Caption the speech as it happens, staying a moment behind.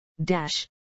dash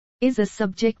is a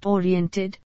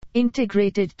subject-oriented,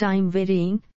 integrated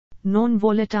time-varying,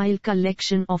 non-volatile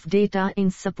collection of data in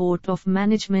support of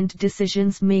management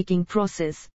decisions-making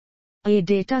process. A.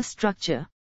 Data structure.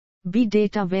 B.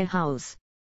 Data warehouse.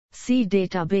 C.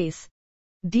 Database.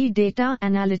 D. Data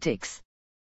analytics.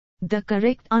 The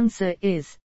correct answer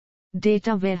is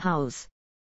data warehouse.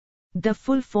 The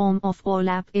full form of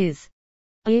OLAP is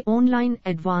A. Online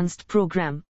Advanced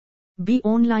Program. B.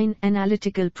 Online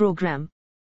Analytical Program.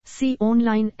 C.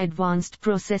 Online Advanced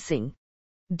Processing.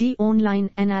 D. Online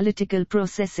Analytical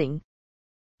Processing.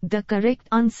 The correct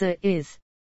answer is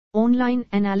Online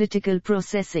Analytical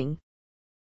Processing.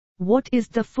 What is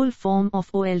the full form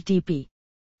of OLTP?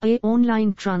 A.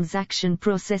 Online Transaction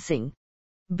Processing.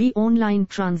 B. Online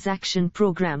Transaction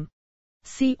Program.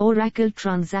 C. Oracle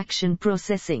Transaction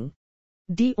Processing.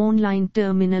 D. Online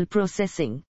Terminal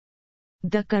Processing.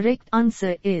 The correct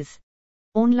answer is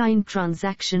Online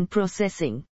Transaction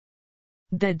Processing.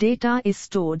 The data is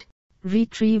stored,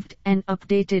 retrieved and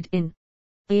updated in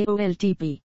A.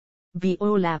 OLTP. B.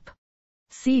 OLAP.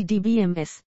 C.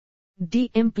 DBMS. D.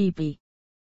 MPP.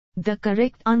 The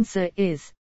correct answer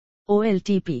is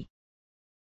OLTP.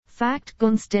 Fact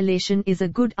constellation is a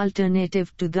good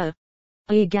alternative to the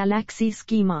A. Galaxy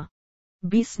schema.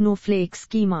 B. Snowflake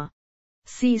schema.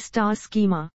 C. Star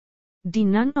schema. D.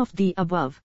 None of the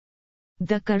above.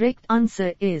 The correct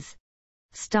answer is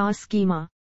Star schema.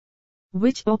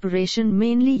 Which operation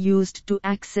mainly used to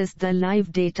access the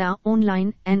live data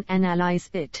online and analyze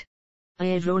it?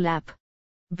 A. ROLAP.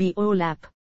 B. OLAP.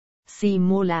 C.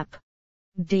 MOLAP.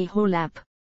 D. HOLAP.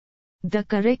 The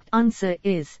correct answer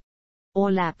is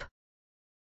OLAP.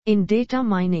 In data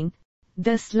mining,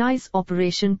 the slice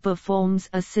operation performs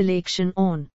a selection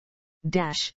on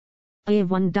dash A.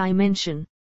 One dimension.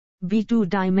 B. Two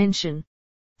dimension.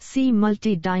 C.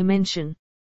 Multi-dimension.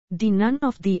 D. None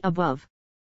of the above.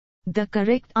 The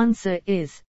correct answer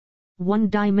is one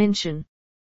dimension.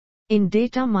 In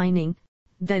data mining,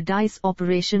 the dice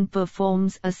operation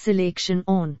performs a selection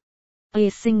on A.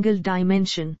 Single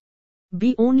dimension.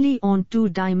 B. Only on two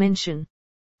dimension.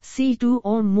 C. Two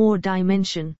or more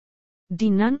dimension. D.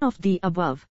 None of the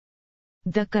above.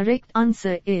 The correct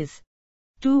answer is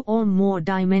two or more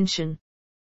dimension.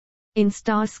 In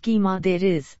star schema there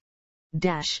is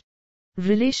dash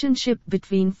relationship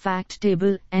between fact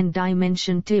table and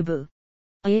dimension table.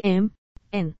 A. M,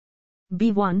 N.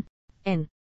 B. 1, N.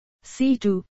 C.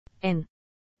 2, N.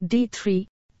 D. 3,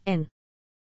 N.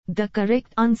 The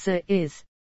correct answer is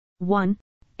 1,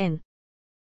 N.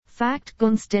 Fact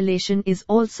constellation is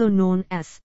also known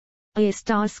as A.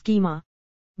 Star schema.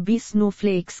 B.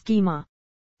 Snowflake schema.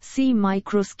 C.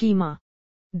 Microschema.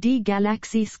 D.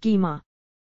 Galaxy schema.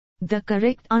 The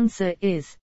correct answer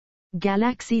is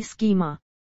Galaxy schema.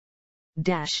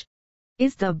 Dash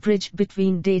is the bridge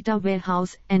between data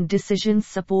warehouse and decision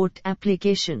support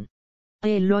application.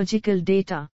 A. Logical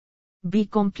data. B.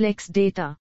 Complex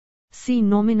data. C.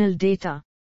 Nominal data.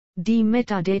 D.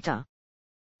 Metadata.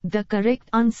 The correct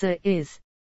answer is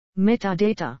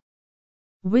metadata.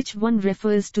 Which one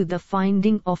refers to the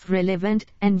finding of relevant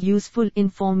and useful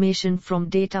information from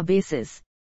databases?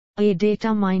 A.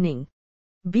 Data mining.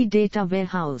 B. Data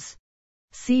warehouse.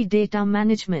 C. Data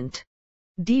management.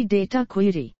 D. Data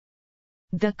query.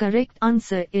 The correct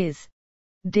answer is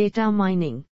data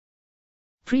mining.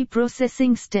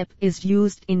 Pre-processing step is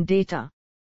used in data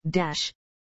dash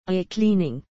A.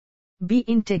 Cleaning. B.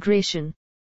 Integration.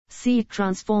 C.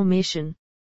 Transformation.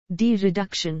 D.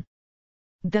 Reduction.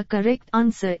 The correct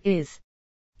answer is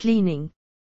cleaning.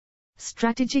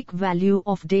 Strategic value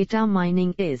of data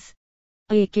mining is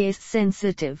A. Case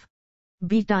sensitive.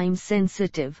 B. Time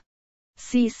sensitive.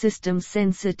 C. System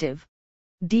sensitive.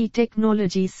 D.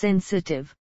 Technology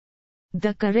sensitive.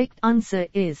 The correct answer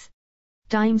is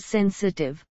time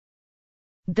sensitive.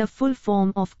 The full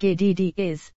form of KDD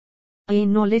is A.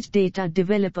 Knowledge data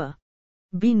developer.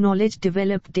 B. Knowledge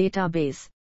develop database.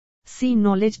 C.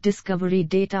 Knowledge discovery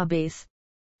database.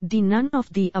 D. None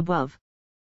of the above.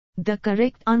 The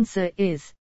correct answer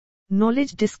is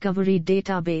knowledge discovery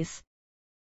database.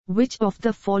 Which of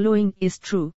the following is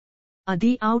true? A.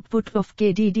 The output of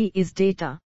KDD is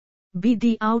data. B.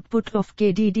 The output of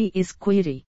KDD is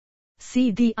query.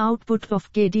 C. The output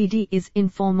of KDD is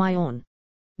information.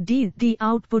 D. The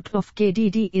output of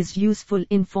KDD is useful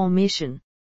information.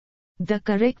 The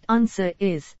correct answer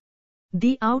is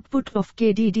the output of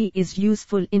KDD is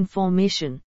useful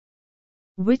information.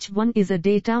 Which one is a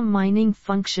data mining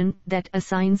function that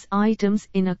assigns items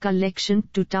in a collection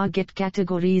to target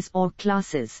categories or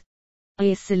classes?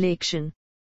 A. Selection.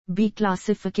 B.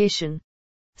 Classification.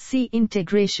 C.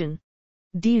 Integration.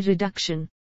 D. Reduction.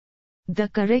 The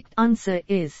correct answer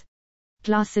is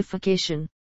classification.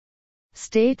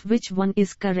 State which one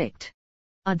is correct.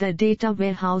 A. The data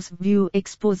warehouse view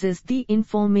exposes the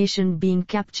information being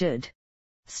captured,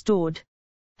 stored,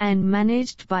 and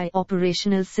managed by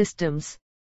operational systems.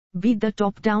 B. The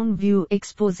top-down view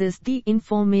exposes the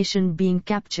information being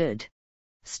captured,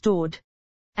 stored,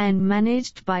 and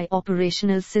managed by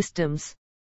operational systems.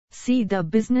 C. The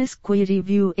business query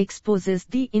view exposes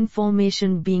the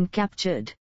information being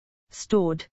captured,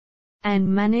 stored, and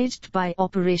managed by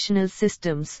operational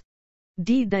systems.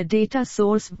 D. The data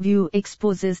source view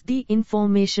exposes the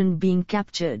information being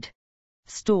captured,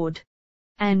 stored,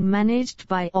 and managed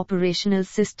by operational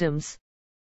systems.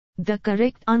 The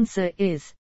correct answer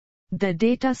is the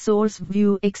data source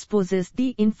view exposes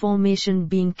the information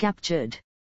being captured,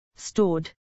 stored,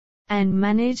 and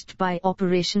managed by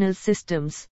operational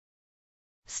systems.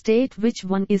 State which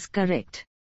one is correct.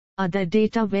 A. The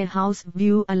data warehouse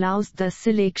view allows the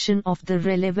selection of the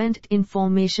relevant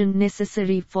information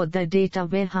necessary for the data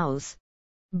warehouse.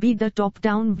 B. The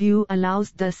top-down view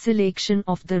allows the selection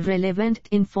of the relevant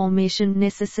information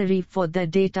necessary for the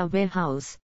data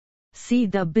warehouse. C.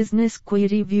 The business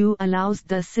query view allows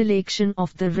the selection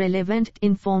of the relevant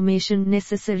information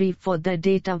necessary for the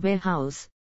data warehouse.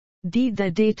 D. The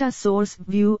data source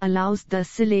view allows the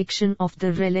selection of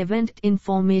the relevant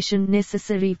information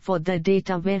necessary for the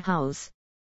data warehouse.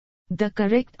 The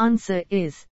correct answer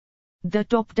is the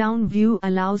top-down view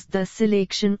allows the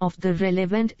selection of the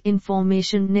relevant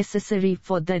information necessary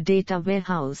for the data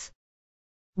warehouse.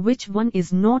 Which one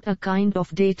is not a kind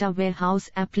of data warehouse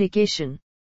application?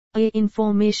 A.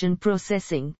 Information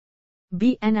processing.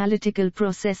 B. Analytical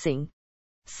processing.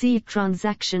 C.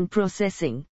 Transaction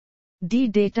processing. D.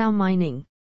 Data mining.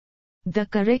 The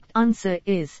correct answer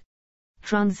is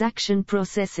transaction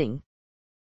processing.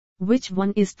 Which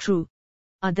one is true?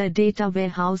 A. The data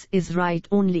warehouse is write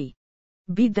only.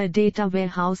 B. The data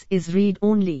warehouse is read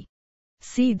only.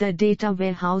 C. The data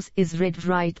warehouse is read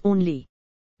write only.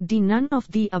 D. None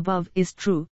of the above is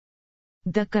true.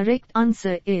 The correct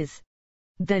answer is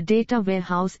the data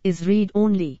warehouse is read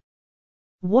only.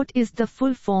 What is the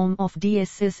full form of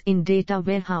DSS in data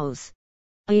warehouse?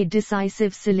 A.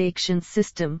 Decisive selection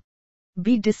system.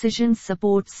 B. Decision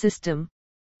support system.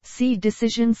 C.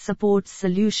 Decision support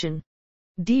solution.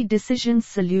 D. Decision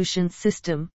solution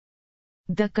system.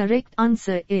 The correct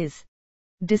answer is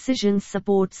decision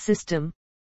support system.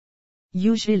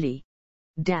 Usually,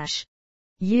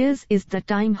 years is the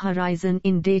time horizon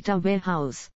in data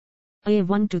warehouse. A.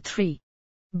 1 to 3.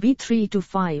 B. 3 to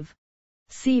 5.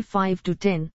 C. 5 to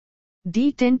 10.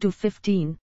 D. 10 to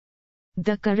 15.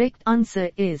 The correct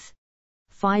answer is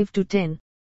 5 to 10.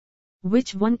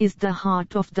 Which one is the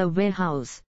heart of the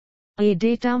warehouse? A.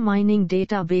 Data mining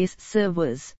database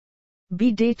servers.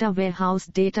 B. Data warehouse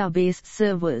database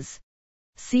servers.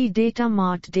 C. Data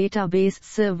Mart database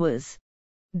servers.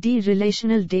 D.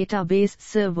 Relational database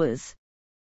servers.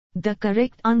 The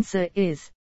correct answer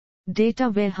is data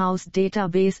warehouse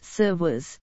database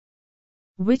servers.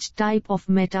 Which type of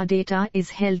metadata is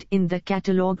held in the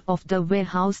catalog of the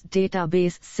warehouse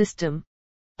database system?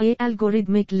 A.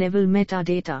 Algorithmic level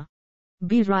metadata.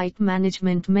 B. Right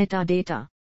management metadata.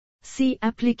 C.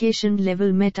 Application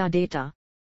level metadata.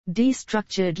 D.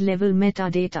 Structured level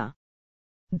metadata.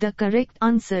 The correct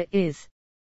answer is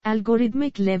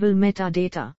algorithmic level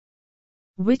metadata.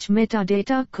 Which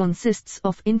metadata consists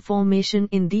of information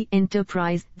in the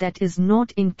enterprise that is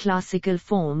not in classical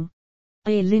form?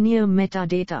 A. Linear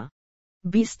metadata.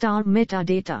 B. Star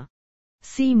metadata.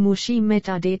 C. Mushy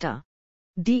metadata.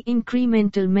 D.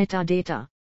 Incremental metadata.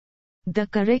 The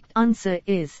correct answer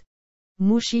is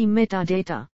mushy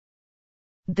metadata.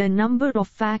 The number of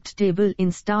fact table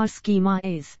in star schema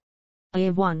is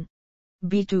A1,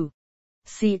 B2,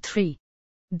 C3,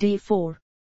 D4.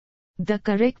 The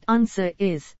correct answer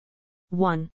is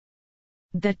 1.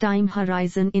 The time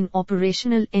horizon in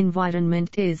operational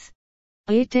environment is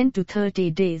A. 10 to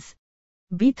 30 days,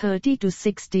 B. 30 to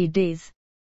 60 days,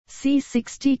 C.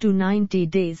 60 to 90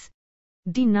 days,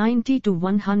 D. 90 to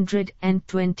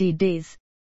 120 days.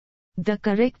 The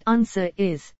correct answer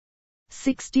is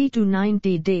 60 to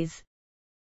 90 days.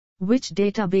 Which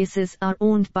databases are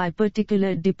owned by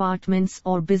particular departments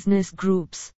or business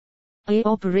groups? A.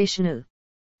 Operational.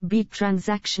 B.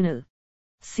 Transactional.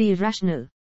 C. Rational.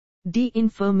 D.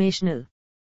 Informational.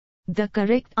 The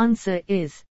correct answer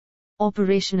is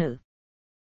operational.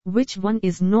 Which one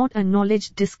is not a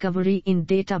knowledge discovery in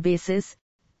databases?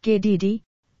 KDD,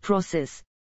 process.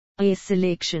 A.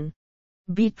 Selection.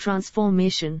 B.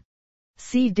 Transformation.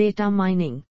 C. Data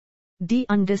mining. D.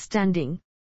 Understanding.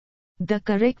 The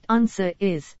correct answer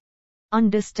is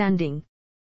understanding.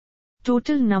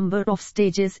 Total number of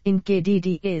stages in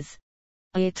KDD is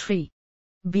A3,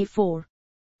 B4,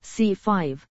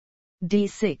 C5,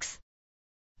 D6.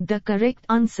 The correct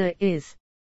answer is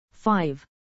 5.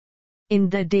 In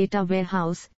the data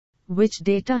warehouse, which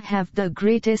data have the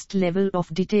greatest level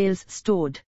of details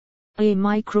stored? A.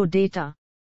 Microdata,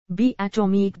 B.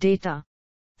 Atomic data,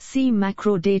 C.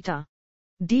 Macro data,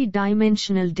 D.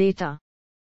 Dimensional data.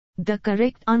 The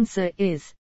correct answer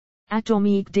is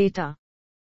atomic data.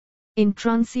 In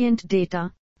transient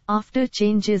data, after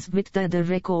changes with the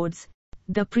records,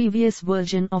 the previous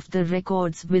version of the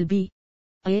records will be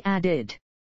A. Added,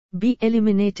 B.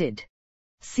 Eliminated,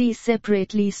 C.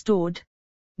 Separately stored,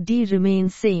 D. Remain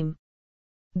same.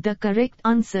 The correct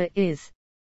answer is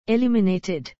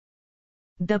eliminated.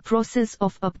 The process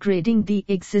of upgrading the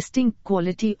existing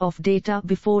quality of data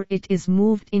before it is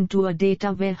moved into a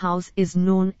data warehouse is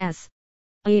known as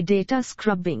A. Data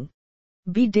scrubbing,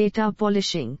 B. Data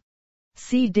polishing,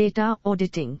 C. Data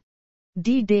auditing,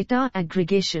 D. Data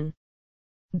aggregation.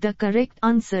 The correct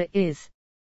answer is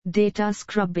data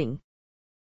scrubbing.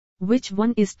 Which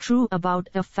one is true about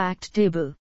a fact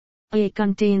table? A.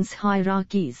 Contains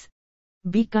hierarchies,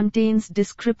 B. Contains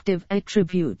descriptive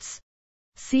attributes,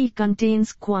 C.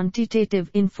 Contains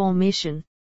quantitative information,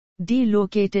 D.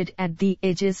 Located at the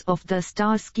edges of the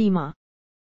star schema.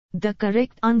 The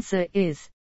correct answer is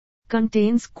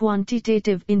contains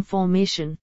quantitative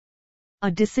information. A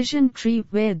decision tree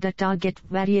where the target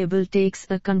variable takes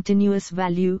a continuous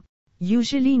value,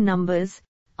 usually numbers,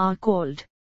 are called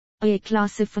A.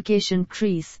 Classification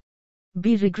trees,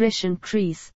 B. Regression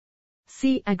trees,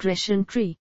 C. Aggression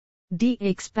tree, D.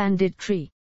 Expanded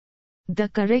tree. The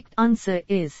correct answer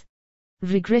is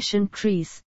regression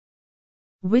trees.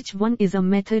 Which one is a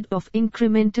method of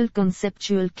incremental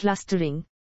conceptual clustering?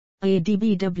 A.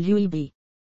 DBWEB,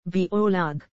 B.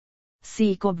 OLAP,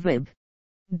 C. Cobweb,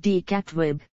 D.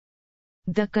 Catweb.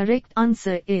 The correct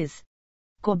answer is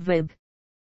Cobweb.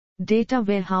 Data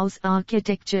warehouse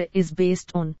architecture is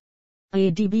based on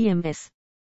A. DBMS,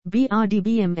 B.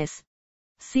 RDBMS,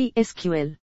 C.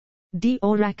 SQL, D.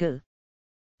 Oracle.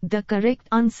 The correct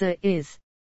answer is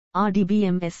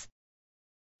RDBMS.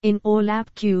 In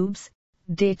OLAP cubes,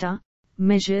 data,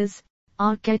 measures,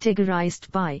 are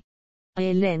categorized by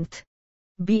A. Length,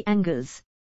 B. Angles,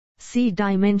 C.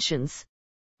 Dimensions,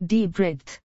 D.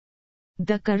 Breadth.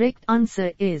 The correct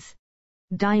answer is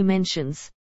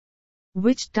dimensions.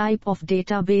 Which type of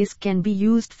database can be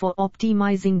used for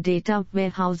optimizing data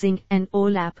warehousing and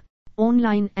OLAP,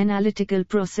 online analytical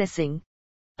processing?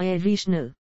 A.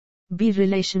 Regional, B.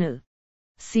 Relational,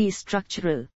 C.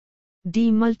 Structural,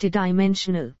 D.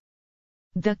 Multidimensional.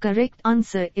 The correct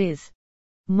answer is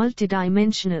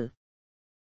multidimensional.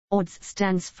 ODS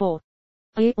stands for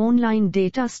A. Online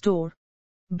data store,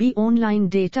 B. Online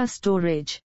data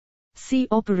storage, C.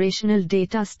 Operational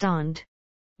data stand,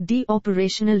 D.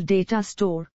 Operational data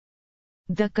store.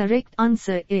 The correct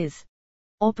answer is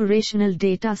operational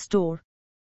data store.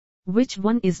 Which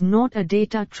one is not a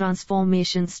data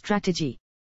transformation strategy?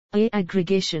 A.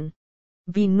 Aggregation,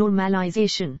 B.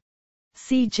 Normalization,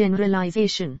 C.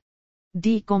 Generalization,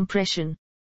 D. Compression.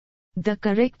 The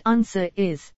correct answer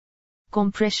is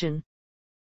compression.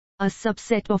 A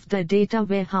subset of the data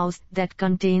warehouse that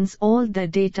contains all the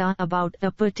data about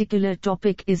a particular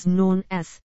topic is known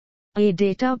as A.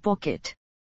 Data pocket,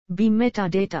 B.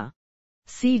 Metadata,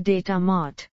 C. Data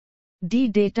mart, D.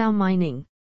 Data mining.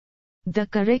 The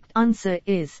correct answer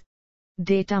is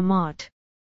Data mart.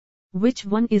 Which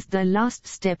one is the last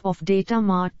step of Data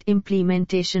Mart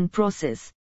implementation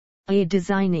process? A.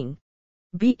 Designing,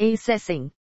 B. Assessing,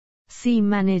 C.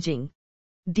 Managing,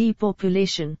 D.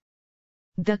 Population.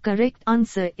 The correct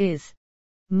answer is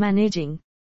managing.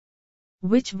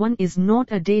 Which one is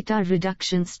not a data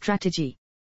reduction strategy?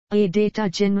 A. Data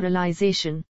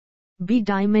generalization, B.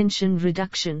 Dimension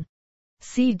reduction,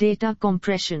 C. Data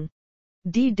compression,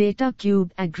 D. Data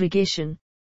cube aggregation.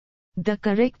 The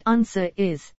correct answer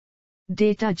is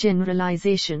data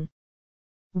generalization.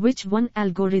 Which one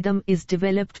algorithm is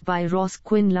developed by Ross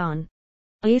Quinlan?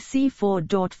 A.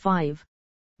 C4.5,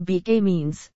 B.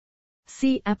 K-means,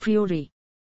 C. A priori,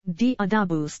 D.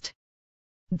 AdaBoost.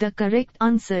 The correct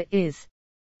answer is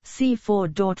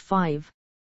C4.5.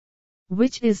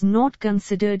 Which is not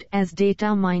considered as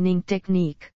data mining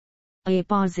technique? A.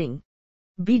 Parsing,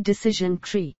 B. Decision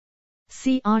tree,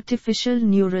 C. Artificial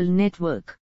neural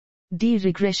network, D.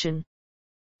 Regression.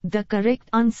 The correct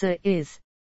answer is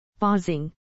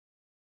parsing.